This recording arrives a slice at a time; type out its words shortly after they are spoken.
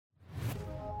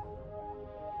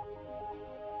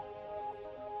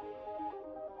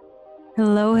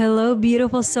Hello, hello,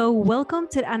 beautiful soul. Welcome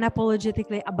to the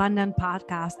Unapologetically Abundant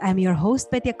podcast. I'm your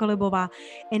host, Petya Kolibova,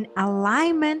 an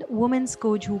alignment women's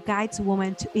coach who guides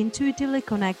women to intuitively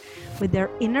connect with their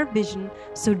inner vision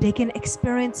so they can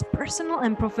experience personal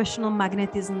and professional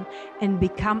magnetism and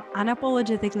become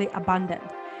unapologetically abundant.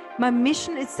 My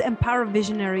mission is to empower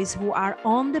visionaries who are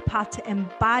on the path to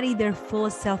embody their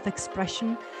fullest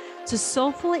self-expression, to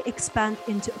soulfully expand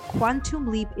into a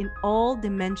quantum leap in all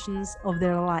dimensions of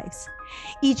their lives.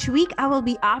 Each week, I will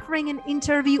be offering an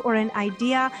interview or an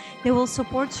idea that will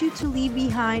support you to leave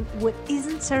behind what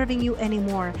isn't serving you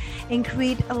anymore and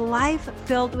create a life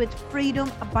filled with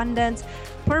freedom, abundance,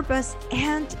 purpose,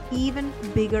 and even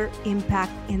bigger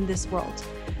impact in this world.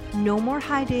 No more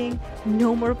hiding,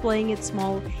 no more playing it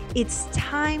small. It's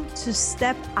time to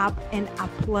step up and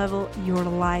up-level your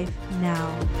life now.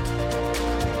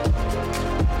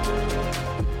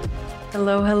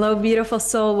 Hello, hello, beautiful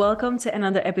soul. Welcome to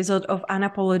another episode of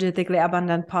Unapologetically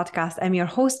Abundant Podcast. I'm your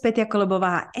host, Petya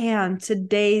Kolibova, and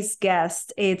today's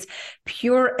guest is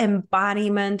pure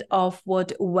embodiment of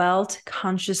what wealth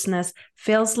consciousness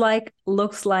feels like,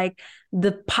 looks like,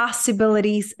 the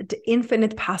possibilities, the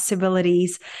infinite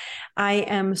possibilities. I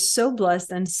am so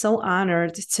blessed and so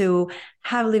honored to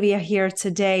have Livia here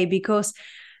today because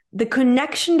the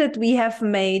connection that we have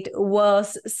made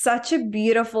was such a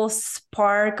beautiful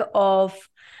spark of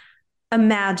a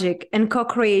magic and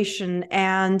co-creation.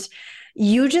 And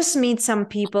you just meet some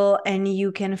people and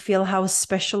you can feel how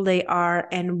special they are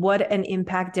and what an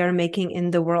impact they're making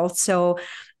in the world. So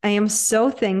I am so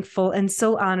thankful and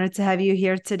so honored to have you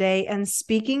here today and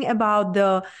speaking about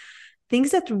the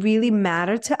things that really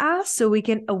matter to us so we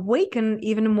can awaken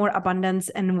even more abundance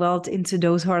and wealth into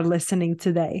those who are listening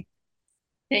today.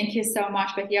 Thank you so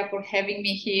much, Petya, for having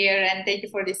me here, and thank you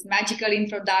for this magical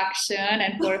introduction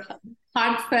and for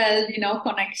heartfelt,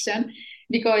 connection.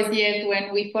 Because yes,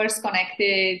 when we first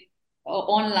connected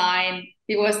online,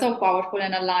 it was so powerful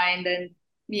and aligned, and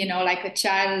like a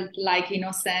child-like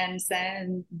innocence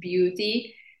and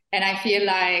beauty. And I feel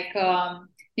like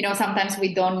sometimes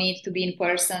we don't need to be in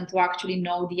person to actually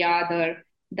know the other,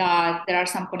 that there are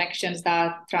some connections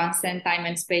that transcend time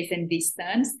and space and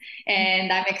distance.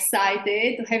 And I'm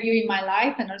excited to have you in my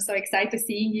life and also excited to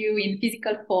seeing you in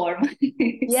physical form.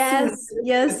 Yes,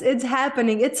 yes, it's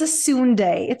happening. It's a soon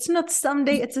day. It's not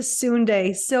someday, it's a soon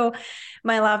day. So,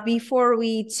 my love, before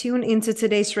we tune into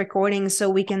today's recording so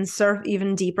we can serve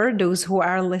even deeper those who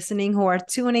are listening, who are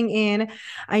tuning in,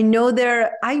 I know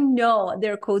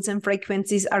their codes and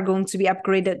frequencies are going to be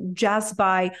upgraded just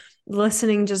by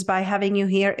listening, just by having you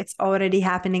here. It's already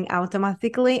happening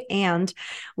automatically, and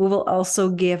we will also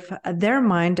give their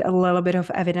mind a little bit of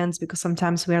evidence because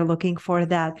sometimes we are looking for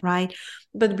that, right?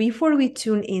 But before we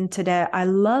tune in today, I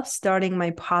love starting my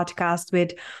podcast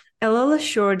with a little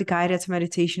short guided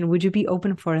meditation. Would you be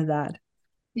open for that?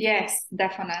 Yes,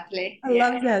 definitely. I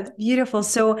love that. Beautiful.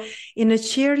 So in a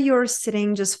chair you're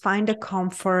sitting, just find a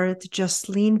comfort, just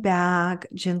lean back,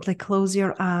 gently close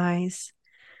your eyes,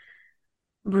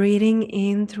 breathing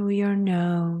in through your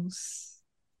nose,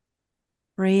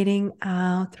 breathing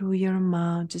out through your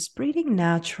mouth, just breathing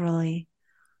naturally,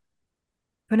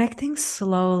 connecting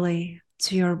slowly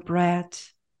to your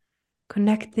breath,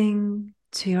 connecting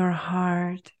to your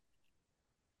heart,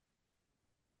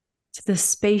 to the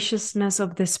spaciousness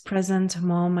of this present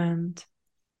moment.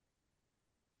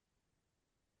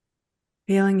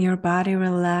 Feeling your body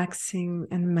relaxing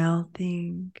and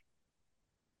melting.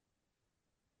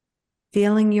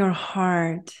 Feeling your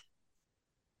heart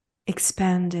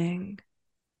expanding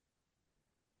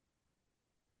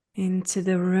into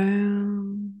the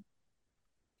room,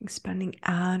 expanding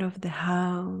out of the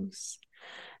house.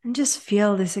 And just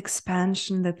feel this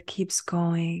expansion that keeps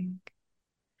going,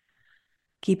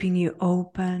 keeping you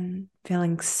open,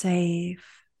 feeling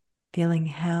safe, feeling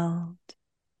held.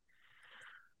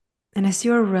 And as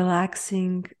you're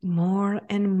relaxing more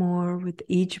and more with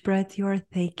each breath you are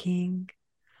taking,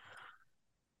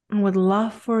 I would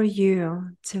love for you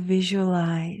to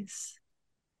visualize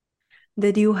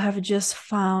that you have just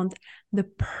found the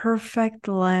perfect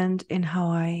land in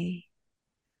Hawaii.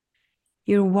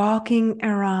 You're walking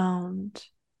around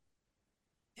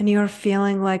and you're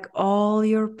feeling like all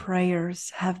your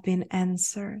prayers have been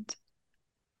answered.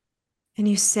 And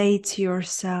you say to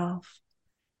yourself,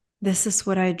 this is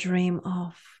what I dream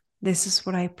of. This is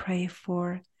what I pray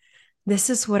for. This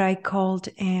is what I called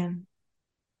in.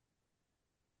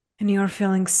 And you're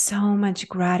feeling so much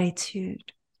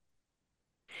gratitude.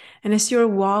 And as you're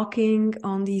walking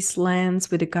on these lands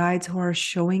with the guides who are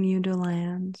showing you the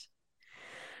land,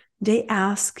 they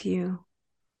ask you,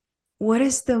 what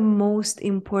is the most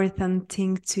important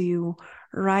thing to you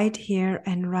right here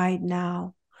and right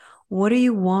now. What do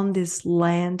you want this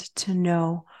land to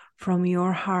know from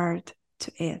your heart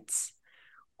to its?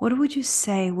 What would you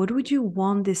say? What would you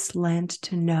want this land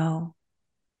to know?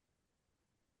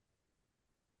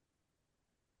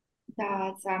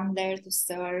 That I'm there to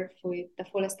serve with the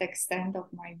fullest extent of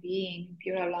my being, in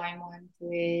pure alignment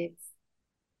with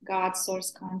God's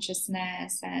source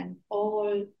consciousness and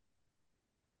all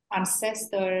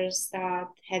ancestors that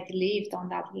had lived on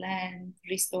that land,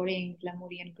 restoring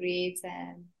Lemurian grids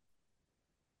and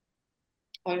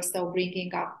also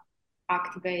bringing up,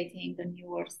 activating the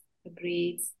new earth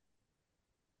grids,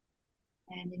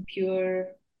 and in pure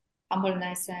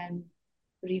humbleness and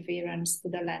reverence to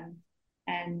the land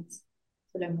and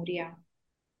to Lemuria.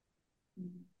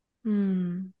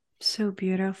 So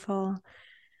beautiful.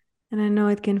 And I know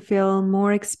it can feel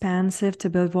more expansive to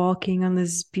be walking on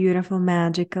this beautiful,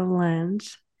 magical land.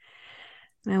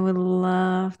 I would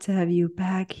love to have you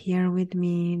back here with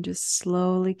me, just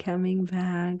slowly coming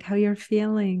back. How you're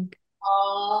feeling?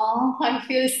 Oh, I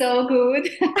feel so good.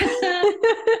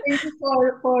 Thank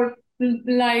you for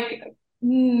like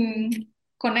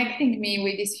connecting me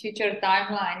with this future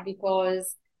timeline,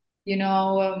 because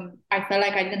I felt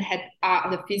like I didn't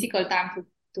have the physical time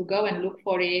to go and look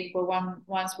for it. But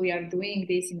once we are doing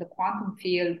this in the quantum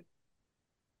field,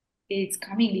 it's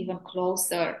coming even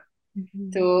closer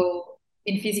to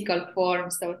in physical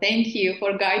form. So thank you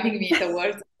for guiding me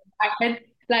towards. I had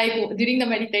like during the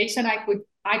meditation, I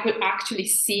could actually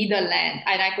see the land,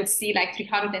 and I could see like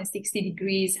 360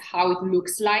 degrees how it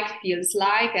looks like, feels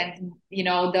like, and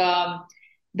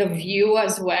the view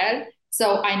as well.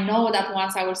 So I know that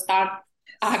once I will start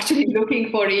actually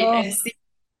looking for it and see,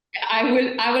 I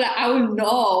will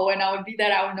know when I will be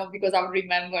there. I will know because I'll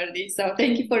remember this. So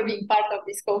thank you for being part of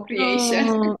this co-creation.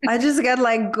 Oh, I just got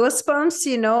like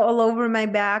goosebumps, all over my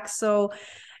back. So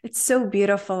it's so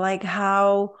beautiful, like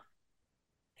how,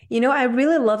 I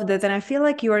really love that. And I feel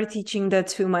like you are teaching that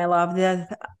too, my love,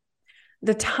 that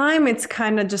the time, it's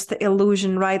kind of just the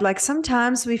illusion, right? Like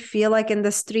sometimes we feel like in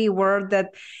this 3 world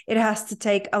that it has to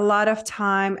take a lot of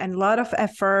time and a lot of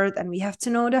effort, and we have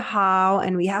to know the how,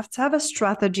 and we have to have a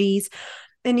strategies,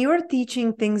 and you're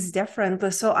teaching things differently.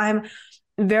 So I'm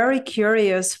very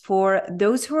curious for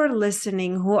those who are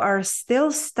listening, who are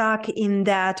still stuck in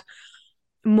that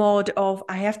mode of,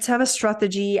 I have to have a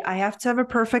strategy, I have to have a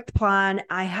perfect plan,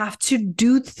 I have to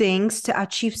do things to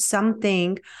achieve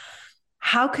something.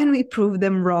 How can we prove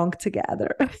them wrong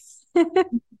together?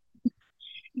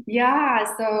 Yeah,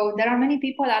 so there are many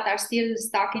people that are still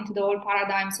stuck into the old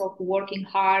paradigms of working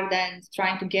hard and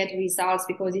trying to get results,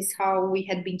 because it's how we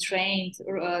had been trained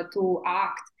to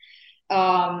act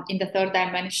in the third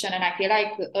dimension. And I feel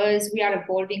like as we are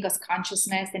evolving as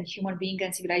consciousness and human being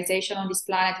and civilization on this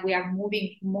planet, we are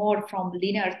moving more from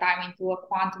linear time into a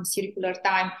quantum circular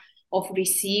time of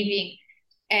receiving.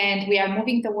 And we are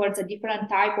moving towards a different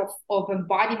type of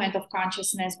embodiment of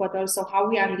consciousness, but also how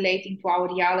we are relating to our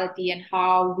reality and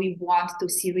how we want to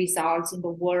see results in the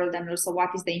world, and also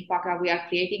what is the impact that we are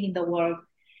creating in the world.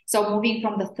 So moving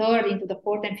from the third into the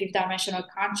fourth and fifth dimensional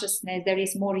consciousness, there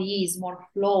is more ease, more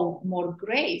flow, more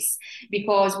grace,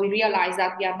 because we realize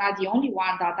that we are not the only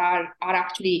one that are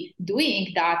actually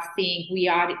doing that thing. We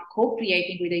are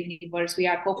co-creating with the universe. We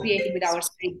are co-creating with our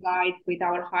spirit guide, with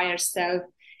our higher self.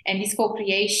 And this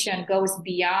co-creation goes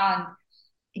beyond,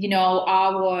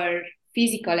 our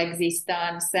physical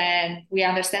existence. And we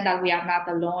understand that we are not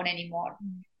alone anymore.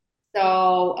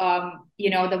 So,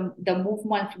 the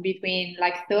movement between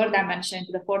like third dimension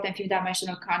to the fourth and fifth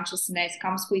dimensional consciousness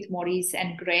comes with more ease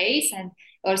and grace. And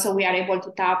also we are able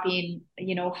to tap in,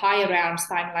 higher realms,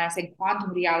 timelines, and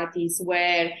quantum realities,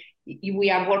 where we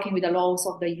are working with the laws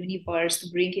of the universe to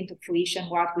bring into fruition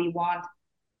what we want.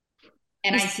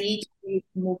 And I teach this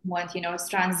movement,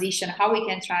 transition, how we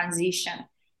can transition,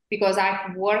 because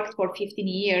I've worked for 15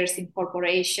 years in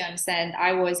corporations, and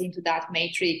I was into that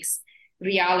matrix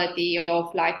reality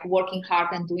of like working hard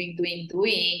and doing,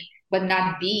 but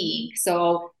not being.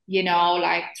 So,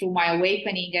 like through my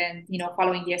awakening and,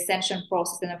 following the ascension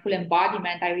process and a full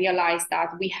embodiment, I realized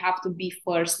that we have to be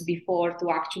first before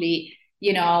to actually,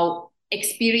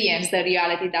 experience the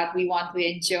reality that we want to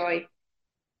enjoy.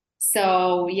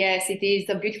 So yes, it is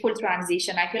a beautiful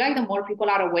transition. I feel like the more people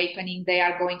are awakening, they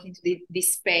are going into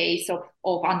this space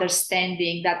of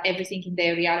understanding that everything in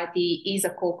their reality is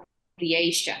a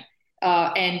co-creation,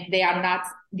 and they are not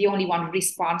the only one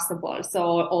responsible.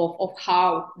 So of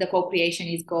how the co-creation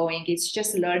is going, it's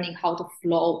just learning how to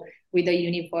flow with the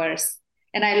universe.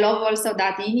 And I love also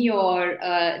that in your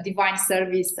divine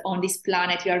service on this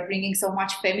planet, you are bringing so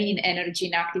much feminine energy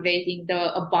and activating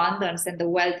the abundance and the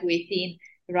wealth within,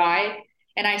 right?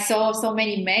 And I saw so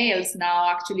many males now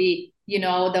actually, you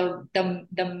know,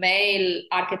 the male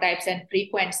archetypes and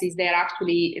frequencies, they're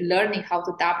actually learning how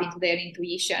to tap into their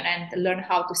intuition and learn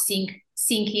how to sync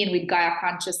in with Gaia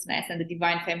consciousness and the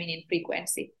divine feminine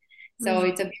frequency. So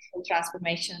it's a beautiful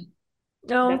transformation.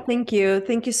 Oh, thank you.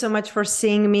 Thank you so much for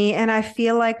seeing me. And I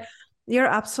feel like you're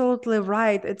absolutely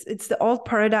right. It's the old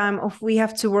paradigm of we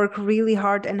have to work really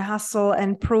hard and hustle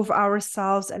and prove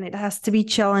ourselves, and it has to be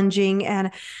challenging.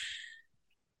 And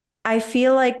I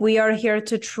feel like we are here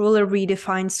to truly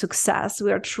redefine success.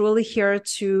 We are truly here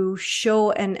to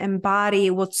show and embody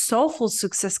what soulful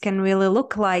success can really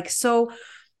look like. So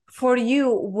for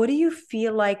you, what do you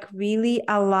feel like really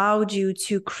allowed you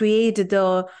to create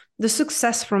the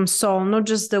success from soul, not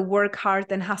just the work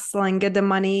hard and hustle and get the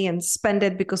money and spend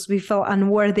it because we feel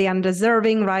unworthy,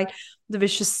 undeserving, right? The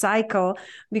vicious cycle.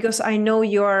 Because I know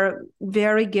you're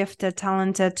very gifted,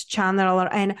 talented channeler,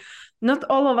 and not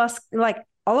all of us, like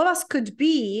all of us could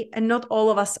be, and not all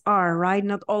of us are, right?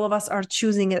 Not all of us are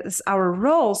choosing it as our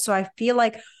role. So I feel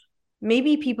like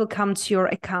maybe people come to your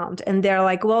account and they're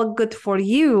like, well, good for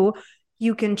you.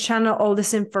 You can channel all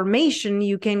this information.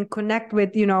 You can connect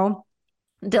with, you know,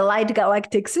 the light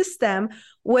galactic system.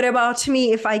 What about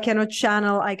me? If I cannot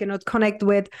channel, I cannot connect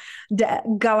with the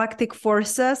galactic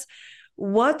forces.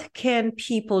 What can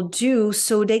people do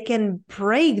so they can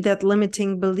break that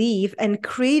limiting belief and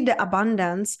create the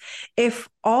abundance if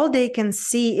all they can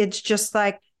see it's just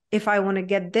like, if I want to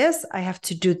get this, I have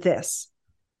to do this?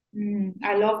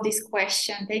 I love this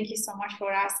question. Thank you so much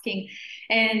for asking.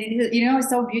 And you know, it's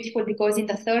so beautiful because in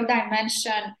the third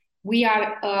dimension, we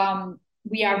are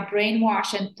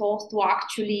brainwashed and taught to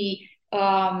actually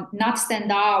not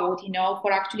stand out, you know,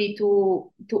 for actually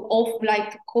to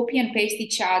copy and paste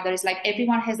each other. It's like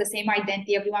everyone has the same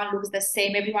identity, everyone looks the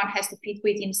same, everyone has to fit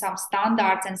within some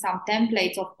standards and some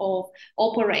templates of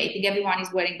operating. Everyone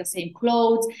is wearing the same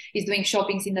clothes, is doing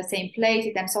shoppings in the same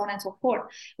places, and so on and so forth.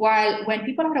 While when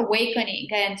people are awakening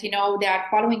and, you know, they are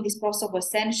following this process of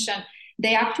ascension,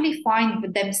 they actually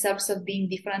find themselves of being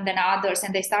different than others,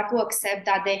 and they start to accept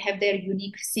that they have their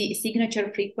unique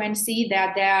signature frequency,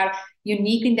 that they are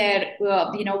unique in their,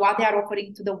 you know, what they are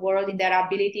offering to the world, in their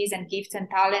abilities and gifts and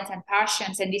talents and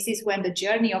passions. And this is when the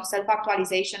journey of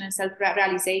self-actualization and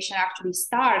self-realization actually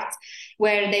starts,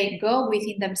 where they go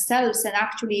within themselves and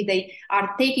actually they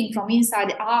are taking from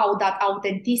inside out that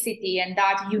authenticity and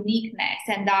that uniqueness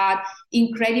and that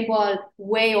incredible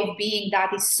way of being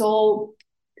that is so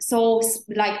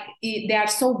like they are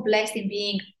so blessed in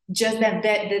being just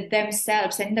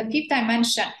themselves. And in the fifth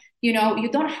dimension, you know,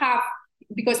 you don't have,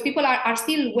 because people are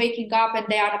still waking up and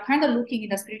they are kind of looking in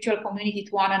the spiritual community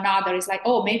to one another. It's like,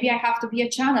 oh, maybe I have to be a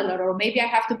channeler, or maybe I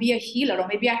have to be a healer, or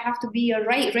maybe I have to be a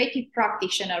Reiki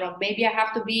practitioner, or maybe I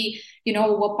have to be, you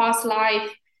know, a past life,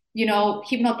 you know,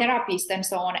 hypnotherapist and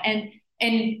so on.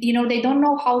 And, you know, they don't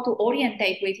know how to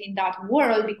orientate within that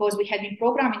world because we have been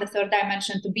programmed in the third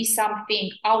dimension to be something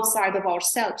outside of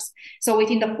ourselves. So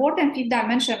within the fourth and fifth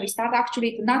dimension, we start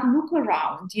actually to not look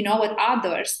around, you know, at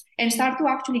others, and start to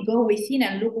actually go within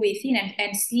and look within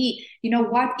and see, you know,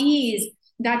 what is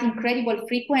that incredible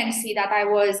frequency that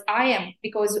I am,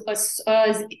 because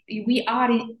as we are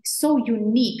so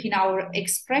unique in our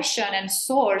expression and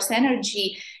source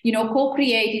energy, you know,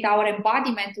 co-created our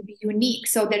embodiment to be unique.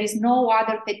 So there is no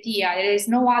other Petia, there is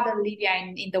no other Livia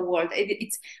in the world.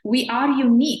 We are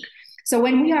unique. So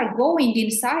when we are going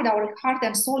inside our heart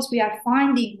and souls, we are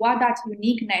finding what that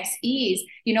uniqueness is,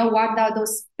 you know, what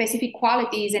those specific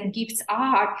qualities and gifts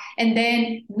are. And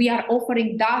then we are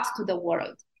offering that to the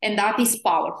world. And that is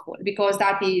powerful because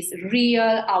that is real,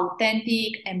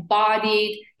 authentic,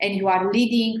 embodied, and you are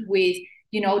leading with,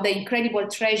 you know, the incredible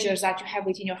treasures that you have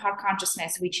within your heart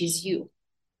consciousness, which is you.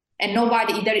 And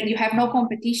nobody, you have no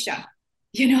competition,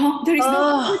 you know, there is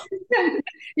no competition.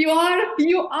 You are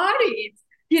it,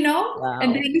 you know. Wow.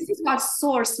 And then this is what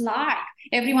source like.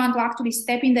 Everyone to actually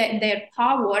step in their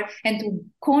power and to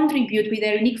contribute with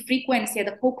their unique frequency at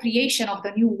the co-creation of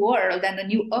the new world and the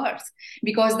new earth.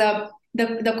 Because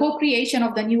the co-creation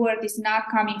of the new earth is not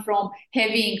coming from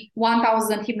having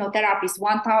 1,000 hypnotherapists,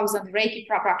 1,000 Reiki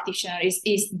practitioners,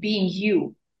 is being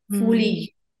you,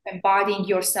 fully embodying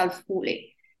yourself fully.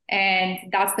 And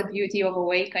that's the beauty of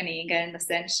awakening and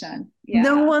ascension. Yeah.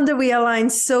 No wonder we align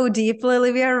so deeply,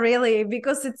 Livia, really,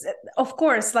 because it's, of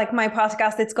course, like my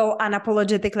podcast, it's called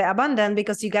Unapologetically Abundant,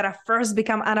 because you got to first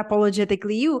become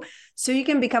unapologetically you so you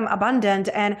can become abundant.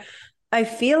 And I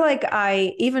feel like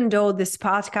even though this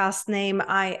podcast name,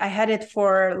 I had it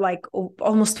for like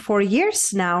almost 4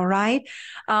 years now, right?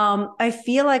 I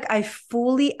feel like I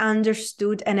fully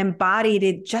understood and embodied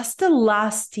it just the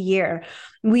last year.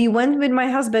 We went with my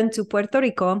husband to Puerto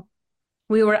Rico.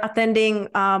 We were attending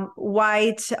all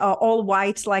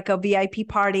white, like a VIP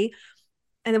party.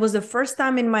 And it was the first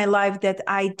time in my life that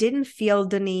I didn't feel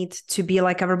the need to be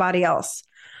like everybody else.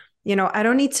 I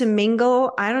don't need to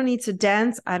mingle. I don't need to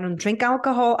dance. I don't drink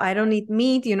alcohol. I don't eat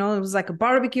meat. It was like a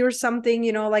barbecue or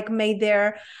something, like made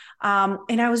there.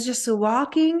 And I was just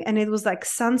walking, and it was like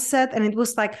sunset, and it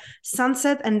was like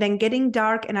sunset and then getting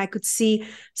dark, and I could see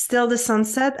still the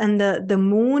sunset and the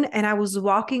moon. And I was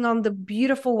walking on the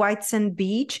beautiful white sand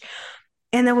beach.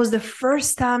 And that was the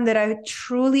first time that I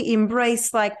truly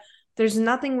embraced, like, there's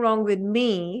nothing wrong with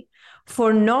me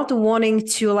for not wanting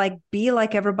to like be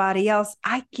like everybody else.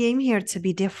 I came here to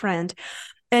be different.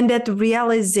 And that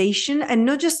realization, and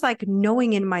not just like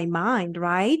knowing in my mind,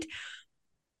 right?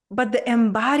 But the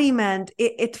embodiment,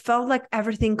 it felt like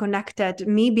everything connected,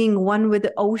 me being one with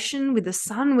the ocean, with the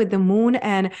sun, with the moon.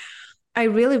 And I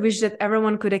really wish that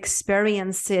everyone could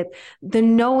experience it. The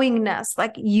knowingness,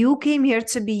 like you came here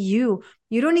to be you.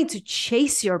 You don't need to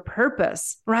chase your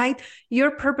purpose, right?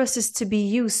 Your purpose is to be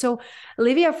you. So,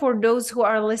 Livia, for those who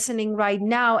are listening right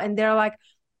now and they're like,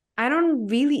 I don't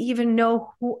really even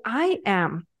know who I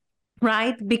am,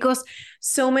 right? Because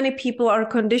so many people are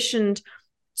conditioned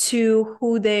to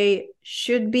who they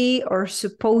should be or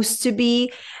supposed to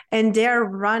be, and they're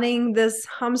running this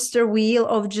hamster wheel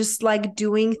of just like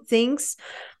doing things.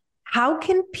 How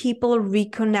can people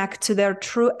reconnect to their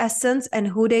true essence and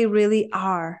who they really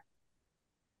are?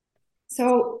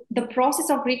 So the process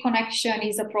of reconnection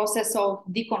is a process of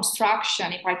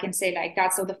deconstruction, if I can say like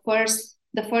that. So the first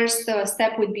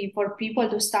step would be for people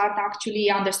to start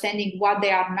actually understanding what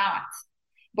they are not.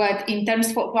 But in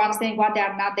terms for understanding what they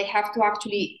are not, they have to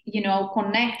actually,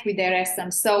 connect with their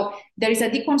essence. So there is a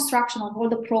deconstruction of all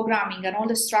the programming and all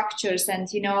the structures and,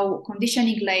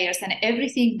 conditioning layers and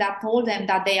everything that told them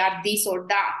that they are this or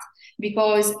that,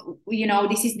 because,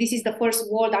 this is the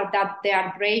first wall that they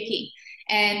are breaking.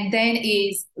 And then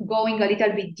is going a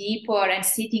little bit deeper and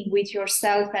sitting with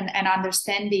yourself and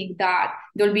understanding that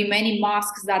there will be many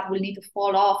masks that will need to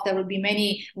fall off. There will be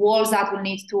many walls that will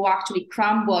need to actually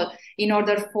crumble in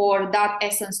order for that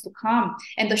essence to come.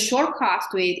 And the shortcut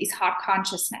to it is heart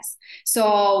consciousness.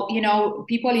 So,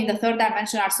 people in the third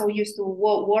dimension are so used to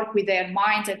work with their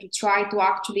minds and to try to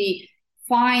actually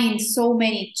find so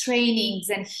many trainings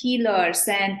and healers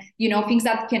and things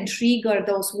that can trigger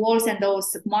those walls and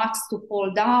those masks to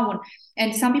fall down.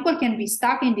 And some people can be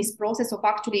stuck in this process of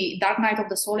actually dark night of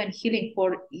the soul and healing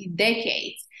for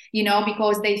decades,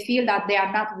 because they feel that they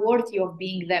are not worthy of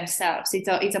being themselves.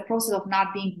 It's a process of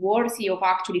not being worthy of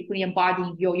actually fully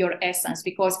embodying your essence,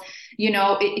 because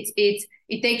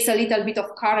it takes a little bit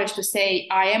of courage to say,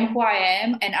 I am who I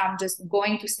am, and I'm just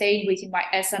going to stay within my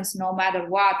essence no matter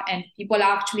what. And people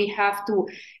actually have to,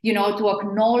 to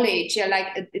acknowledge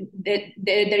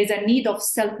there is a need of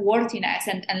self-worthiness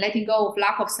and letting go of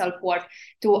lack of self-worth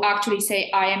to actually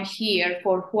say, I am here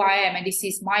for who I am. And this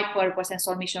is my purpose and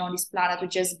soul mission on this planet, to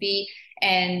just be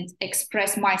and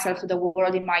express myself to the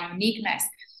world in my uniqueness.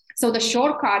 So the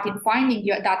shortcut in finding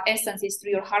that essence is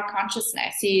through your heart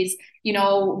consciousness, is,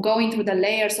 going through the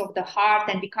layers of the heart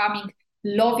and becoming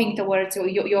loving towards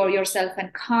yourself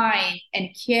and kind and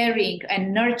caring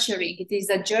and nurturing. It is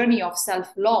a journey of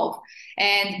self-love.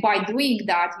 And by doing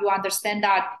that, you understand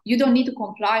that you don't need to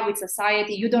comply with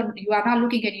society. You are not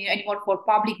looking anymore for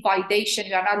public validation.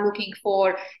 You are not looking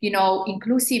for,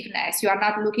 inclusiveness. You are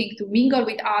not looking to mingle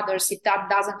with others if that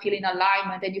doesn't feel in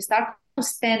alignment. And you start to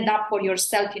stand up for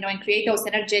yourself, and create those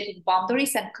energetic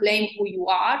boundaries and claim who you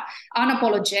are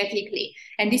unapologetically.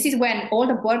 And this is when all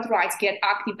the birthrights get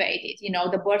activated,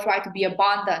 the birthright to be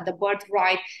abundant, the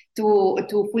birthright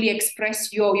to fully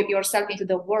express yourself into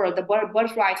the world, the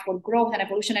birthright for growth and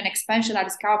evolution and expansion that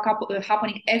is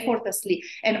happening effortlessly,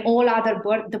 and all other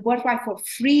the birthright for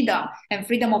freedom and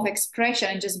freedom of expression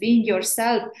and just being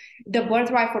yourself, the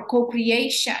birthright for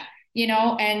co-creation.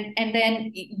 And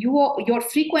then your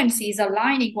frequency is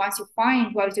aligning once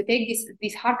you take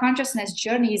this heart consciousness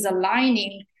journey, is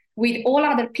aligning with all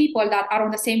other people that are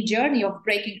on the same journey of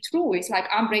breaking through. It's like,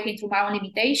 I'm breaking through my own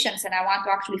limitations and I want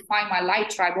to actually find my light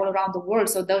tribe all around the world.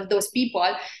 So those people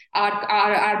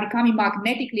are becoming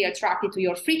magnetically attracted to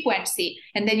your frequency.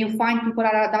 And then you find people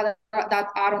that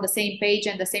are on the same page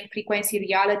and the same frequency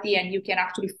reality, and you can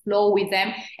actually flow with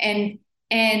them and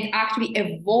actually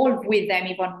evolve with them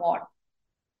even more.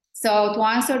 So to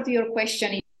answer to your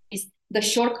question, the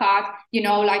shortcut,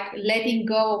 like letting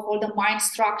go of all the mind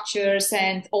structures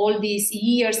and all these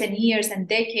years and years and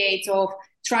decades of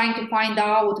trying to find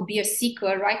out, to be a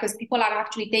seeker, right? Because people are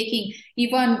actually taking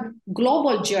even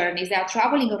global journeys. They are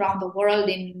traveling around the world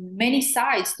in many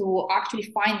sites to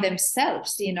actually find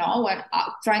themselves, and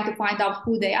trying to find out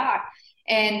who they are.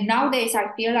 And nowadays,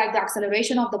 I feel like the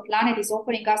acceleration of the planet is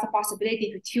offering us the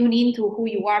possibility to tune into who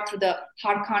you are through the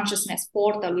heart consciousness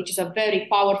portal, which is a very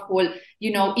powerful,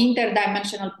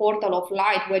 interdimensional portal of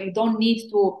light where you don't need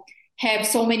to have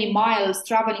so many miles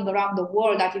traveling around the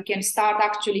world, that you can start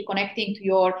actually connecting to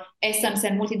your essence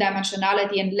and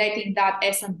multidimensionality and letting that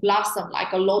essence blossom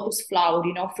like a lotus flower,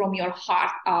 from your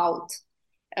heart out.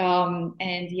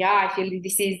 I feel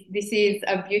this is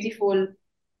a beautiful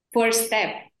first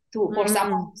step for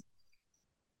someone.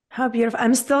 How beautiful.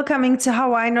 I'm still coming to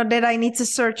how I know that I need to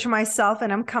search myself,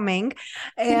 and I'm coming.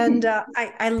 And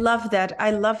I love that.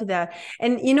 I love that.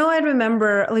 And, I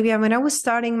remember, Olivia, when I was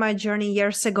starting my journey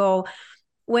years ago,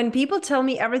 when people tell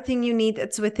me everything you need,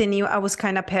 it's within you, I was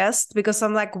kind of pissed, because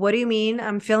I'm like, what do you mean?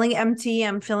 I'm feeling empty.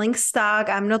 I'm feeling stuck.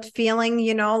 I'm not feeling,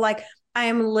 like I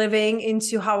am living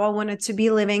into how I wanted to be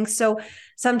living. So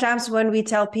sometimes when we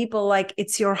tell people like,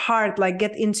 it's your heart, like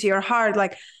get into your heart,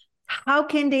 like, how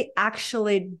can they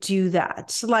actually do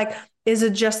that? Like, is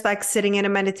it just like sitting in a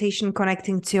meditation,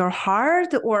 connecting to your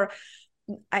heart? Or,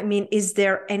 is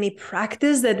there any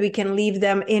practice that we can leave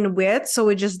them in with, so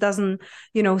it just doesn't,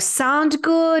 sound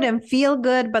good and feel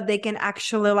good, but they can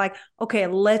actually like, okay,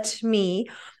 let me,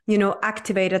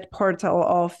 activate that portal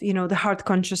of, the heart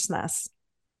consciousness?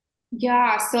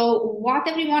 Yeah. So what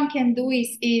everyone can do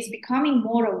is becoming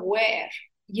more aware,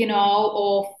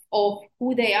 of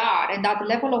who they are, and that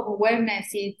level of awareness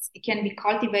it can be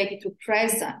cultivated through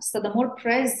presence. So the more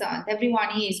present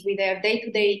everyone is with their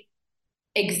day-to-day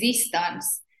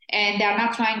existence, and they are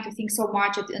not trying to think so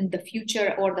much in the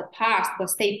future or the past, but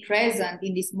stay present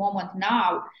in this moment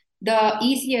now, the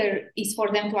easier is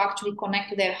for them to actually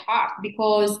connect to their heart.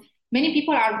 Because many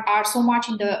people are so much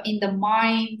in the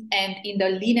mind and in the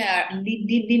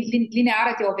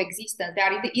linearity of existence. They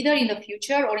are either in the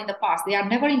future or in the past. They are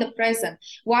never in the present.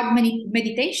 What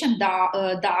meditation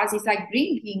does is like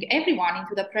bringing everyone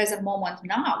into the present moment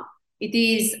now. It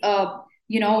is a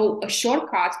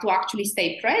shortcut to actually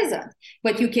stay present,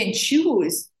 but you can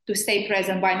choose to stay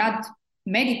present by not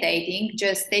meditating,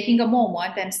 just taking a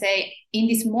moment and say, in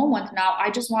this moment now,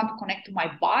 I just want to connect to my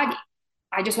body.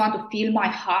 I just want to feel my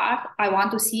heart. I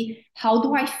want to see, how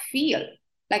do I feel?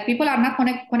 Like, people are not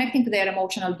connecting to their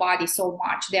emotional body so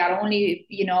much. They are only,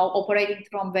 operating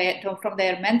from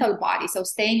their mental body. So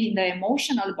staying in the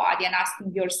emotional body and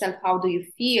asking yourself, how do you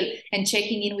feel? And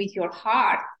checking in with your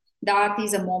heart, that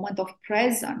is a moment of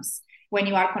presence. When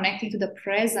you are connecting to the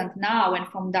present now, and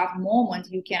from that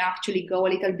moment, you can actually go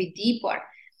a little bit deeper.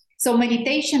 So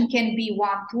meditation can be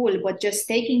one tool, but just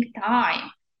taking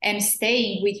time and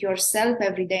staying with yourself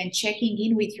every day and checking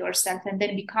in with yourself, and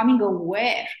then becoming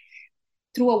aware.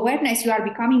 Through awareness, you are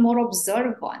becoming more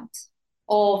observant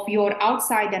of your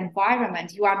outside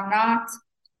environment. You are not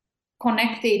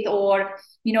connected or,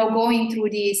 going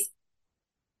through this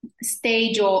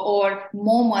stage or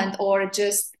moment, or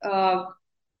just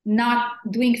not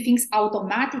doing things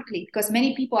automatically, because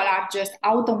many people are just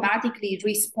automatically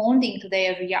responding to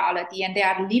their reality, and they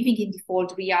are living in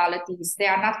default realities. They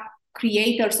are not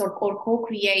creators or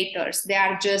co-creators. They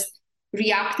are just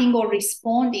reacting or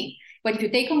responding. But if you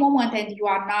take a moment and you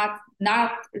are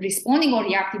not responding or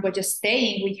reacting, but just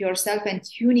staying with yourself and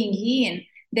tuning in,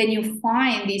 then you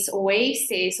find this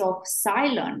oasis of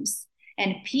silence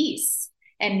and peace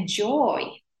and joy.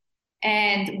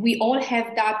 And we all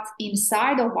have that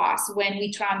inside of us when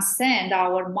we transcend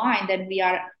our mind and we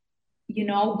are,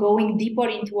 going deeper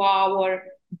into our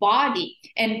body.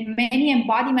 And many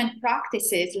embodiment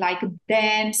practices like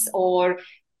dance or,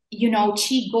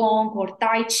 qigong or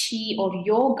tai chi or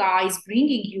yoga is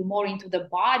bringing you more into the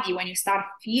body when you start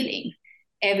feeling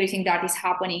everything that is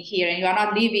happening here. And you are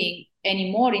not living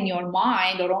anymore in your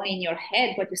mind or only in your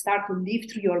head, but you start to live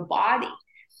through your body.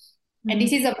 And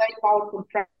this is a very powerful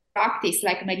practice,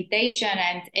 like meditation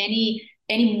and any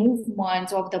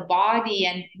movement of the body,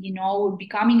 and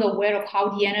becoming aware of how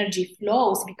the energy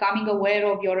flows, becoming aware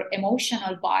of your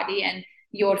emotional body and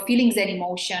your feelings and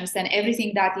emotions, and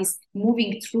everything that is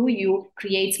moving through you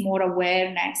creates more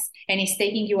awareness, and is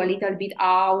taking you a little bit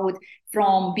out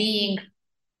from being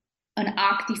an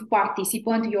active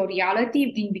participant to your reality,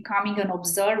 in becoming an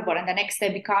observer, and the next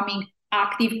step becoming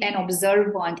active and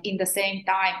observant in the same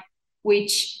time,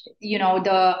 which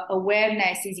the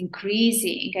awareness is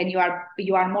increasing, and you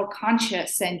are more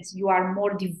conscious, and you are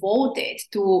more devoted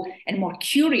to and more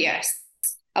curious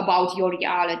about your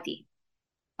reality.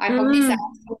 I hope this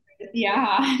answers.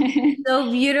 Yeah.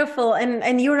 So beautiful.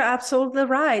 And you're absolutely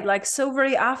right. Like so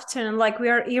very often, like we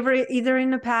are either in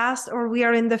the past or we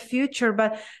are in the future,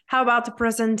 but how about the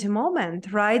present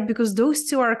moment, right? Because those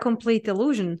two are a complete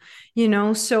illusion,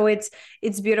 so it's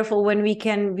beautiful when we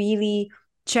can really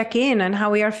check in on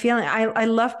how we are feeling. I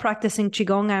love practicing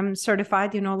Qigong. I'm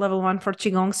certified, level 1 for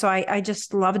Qigong. So I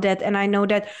just love that. And I know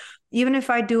that even if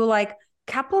I do like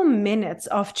couple minutes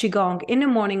of Qigong in the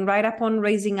morning, right upon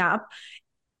raising up,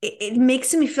 it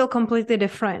makes me feel completely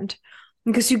different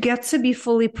because you get to be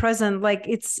fully present. Like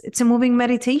it's a moving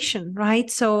meditation, right?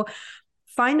 So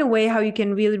find a way how you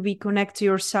can really reconnect to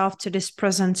yourself to this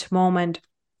present moment.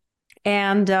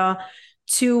 And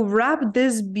to wrap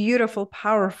this beautiful,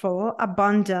 powerful,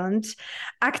 abundant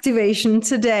activation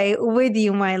today with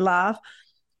you, my love,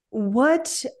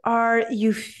 what are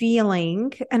you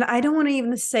feeling? And I don't want to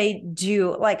even say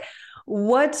do,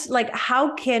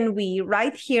 how can we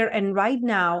right here and right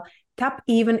now tap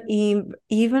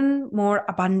even more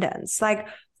abundance? Like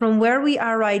from where we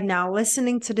are right now,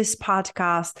 listening to this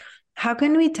podcast, how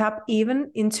can we tap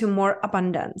even into more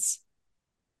abundance?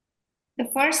 The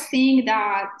first thing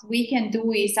that we can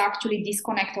do is actually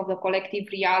disconnect of the collective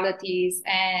realities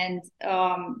and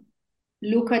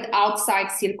look at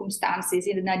outside circumstances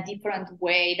in a different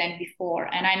way than before.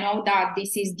 And I know that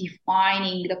this is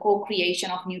defining the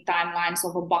co-creation of new timelines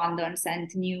of abundance and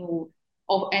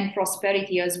and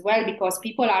prosperity as well, because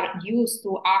people are used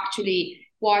to actually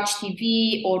watch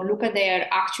TV or look at their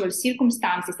actual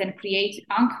circumstances and create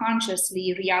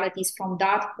unconsciously realities from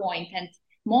that point. And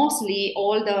mostly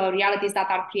all the realities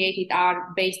that are created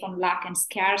are based on lack and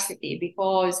scarcity,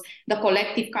 because the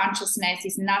collective consciousness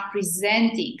is not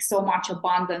presenting so much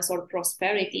abundance or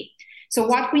prosperity. So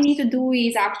what we need to do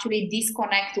is actually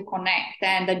disconnect to connect.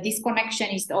 And the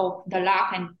disconnection is of the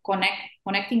lack and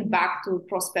connecting back to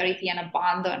prosperity and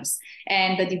abundance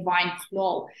and the divine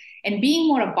flow. And being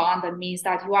more abundant means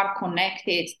that you are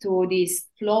connected to this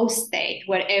flow state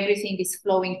where everything is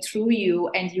flowing through you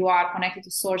and you are connected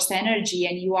to source energy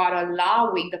and you are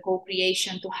allowing the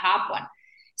co-creation to happen.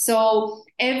 So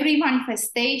every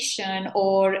manifestation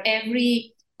or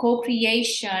every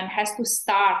co-creation has to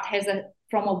start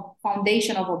from a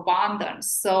foundation of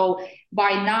abundance. So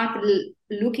by not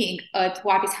looking at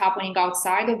what is happening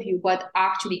outside of you, but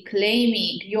actually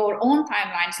claiming your own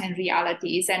timelines and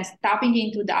realities and tapping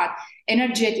into that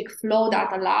energetic flow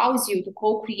that allows you to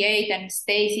co-create and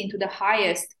stays into the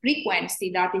highest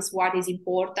frequency, that is what is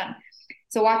important.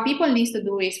 So what people need to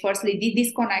do is firstly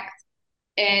disconnect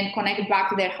and connect back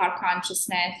to their heart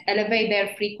consciousness, elevate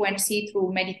their frequency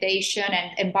through meditation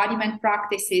and embodiment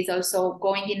practices, also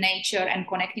going in nature and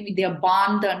connecting with the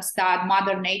abundance that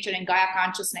Mother Nature and Gaia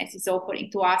consciousness is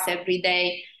offering to us every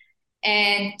day,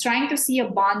 and trying to see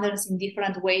abundance in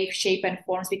different ways, shape, and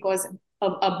forms, because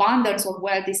abundance of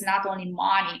wealth is not only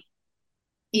money,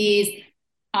 is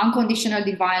unconditional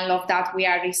divine love that we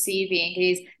are receiving,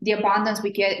 is the abundance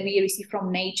we receive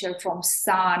from nature, from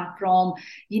sun, from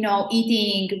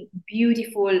eating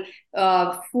beautiful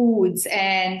foods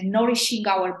and nourishing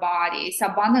our bodies.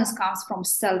 Abundance comes from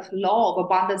self-love.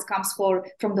 Abundance comes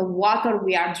from the water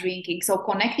we are drinking. So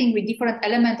connecting with different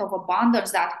elements of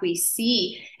abundance that we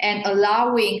see and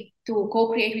allowing to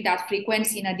co-create with that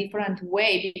frequency in a different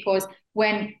way, because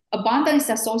when abundance is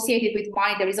associated with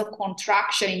money, there is a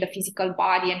contraction in the physical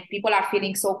body and people are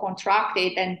feeling so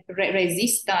contracted and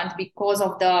resistant because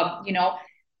of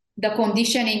the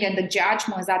conditioning and the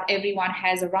judgments that everyone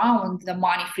has around the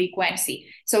money frequency.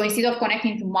 So instead of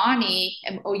connecting to money,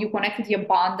 or you connect with the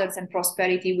abundance and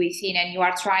prosperity within, and you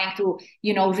are trying to,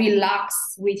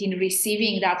 relax within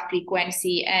receiving that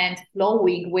frequency and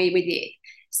flowing with it.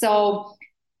 So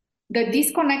the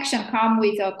disconnection comes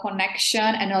with a connection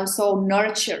and also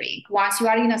nurturing. Once you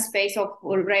are in a space of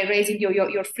raising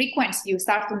your frequency, you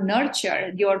start to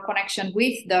nurture your connection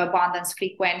with the abundance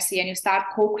frequency and you start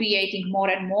co-creating more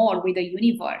and more with the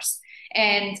universe.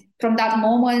 And from that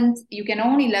moment, you can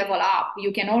only level up.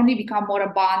 You can only become more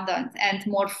abundant and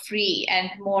more free and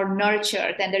more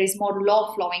nurtured. And there is more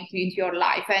love flowing into your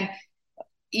life. And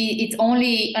it's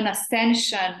only an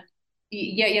ascension,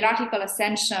 hierarchical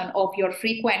ascension of your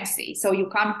frequency, so you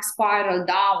can't spiral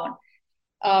down.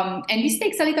 And this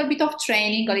takes a little bit of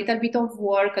training, a little bit of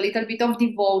work, a little bit of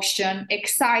devotion,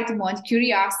 excitement,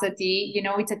 curiosity.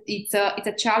 It's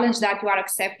a challenge that you are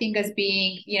accepting as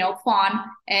being fun,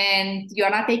 and you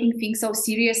are not taking things so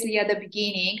seriously at the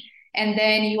beginning. And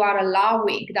then you are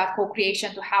allowing that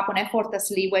co-creation to happen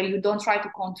effortlessly, where you don't try to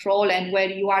control, and where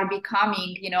you are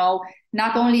becoming,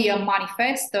 not only a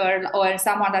manifester or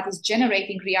someone that is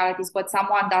generating realities, but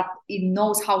someone that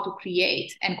knows how to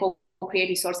create and co-create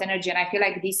resource energy. And I feel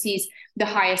like this is the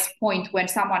highest point when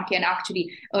someone can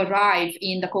actually arrive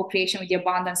in the co-creation with the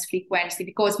abundance frequency,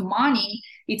 because money,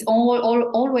 it's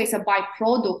always a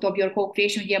byproduct of your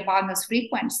co-creation with the abundance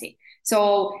frequency.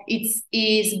 So it's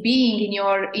being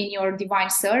in your divine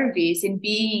service, in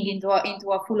being into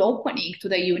a full opening to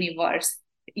the universe.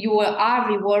 You are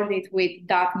rewarded with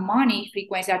that money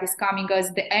frequency that is coming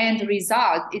as the end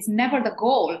result. It's never the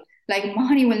goal. Like,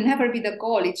 money will never be the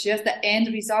goal. It's just the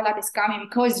end result that is coming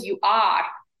because you are,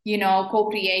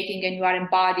 co-creating, and you are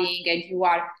embodying, and you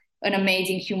are an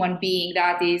amazing human being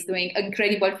that is doing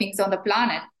incredible things on the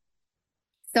planet.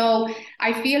 So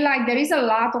I feel like there is a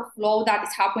lot of flow that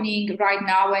is happening right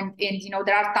now, and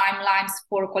there are timelines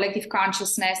for collective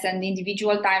consciousness and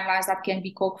individual timelines that can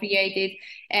be co-created,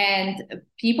 and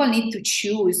people need to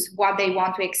choose what they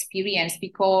want to experience,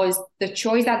 because the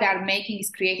choice that they are making is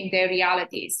creating their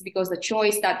realities, because the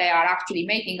choice that they are actually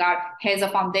making has a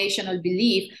foundational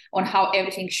belief on how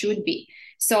everything should be.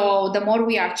 So the more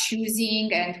we are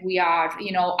choosing, and we are,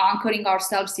 anchoring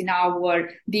ourselves in our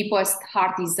deepest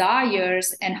heart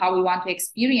desires and how we want to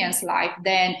experience life,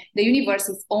 then the universe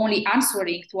is only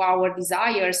answering to our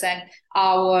desires and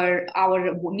our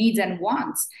needs and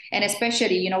wants. And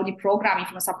especially, the programming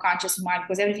from a subconscious mind,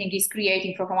 because everything is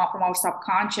creating from our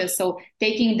subconscious. So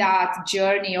taking that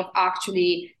journey of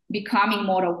actually becoming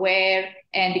more aware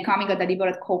and becoming a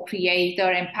deliberate co-creator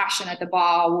and passionate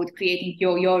about creating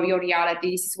your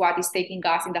reality. This is what is taking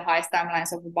us in the highest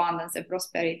timelines of abundance and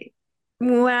prosperity.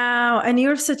 Wow. And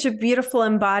you're such a beautiful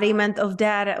embodiment of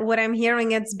that. What I'm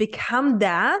hearing, it's become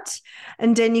that,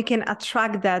 and then you can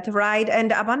attract that, right?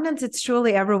 And abundance, it's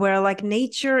truly everywhere. Like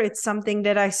nature, it's something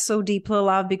that I so deeply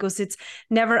love, because it's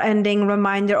never ending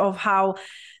reminder of how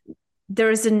there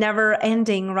is a never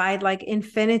ending, right? Like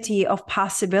infinity of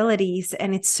possibilities.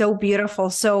 And it's so beautiful.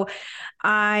 So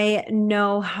I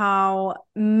know how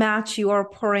much you are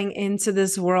pouring into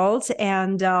this world.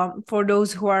 And for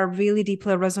those who are really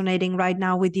deeply resonating right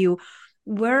now with you,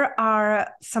 where are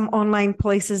some online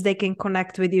places they can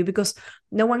connect with you? Because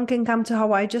no one can come to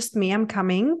Hawaii, just me. I'm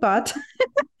coming, but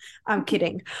I'm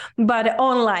kidding. But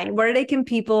online, where can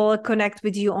people connect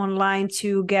with you online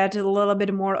to get a little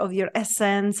bit more of your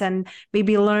essence and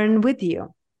maybe learn with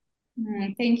you?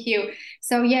 Thank you.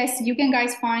 So yes, you can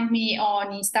guys find me on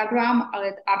Instagram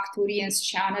at Arcturians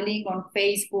Channeling, on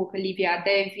Facebook, Livia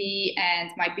Devi,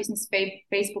 and my business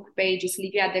Facebook page is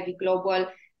Livia Devi Global,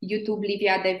 YouTube,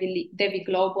 Livia Devi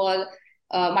Global,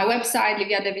 my website,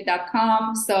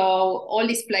 liviadevi.com. So all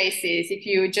these places, if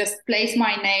you just place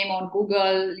my name on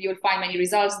Google, you'll find many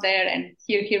results there. And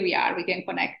here we are, we can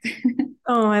connect.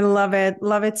 Oh, I love it.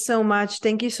 Love it so much.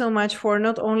 Thank you so much for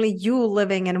not only you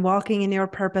living and walking in your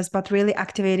purpose, but really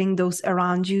activating those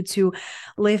around you to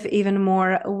live even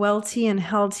more wealthy and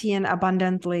healthy and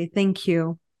abundantly. Thank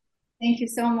you. Thank you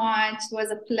so much. It was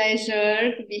a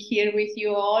pleasure to be here with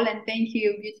you all. And thank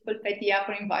you, beautiful Petia,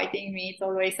 for inviting me. It's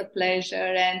always a pleasure.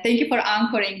 And thank you for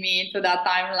anchoring me into that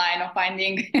timeline of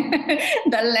finding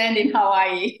the land in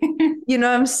Hawaii.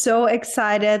 I'm so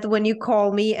excited when you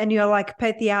call me and you're like,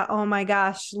 Petia, oh my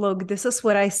gosh, look, this is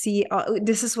what I see.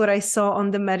 This is what I saw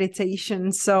on the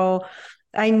meditation. So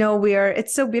I know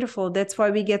it's so beautiful. That's why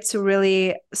we get to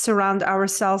really surround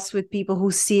ourselves with people who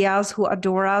see us, who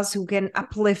adore us, who can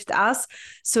uplift us,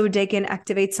 so they can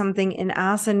activate something in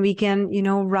us and we can,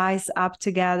 rise up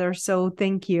together. So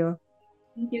thank you.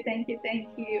 Thank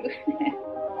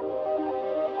you.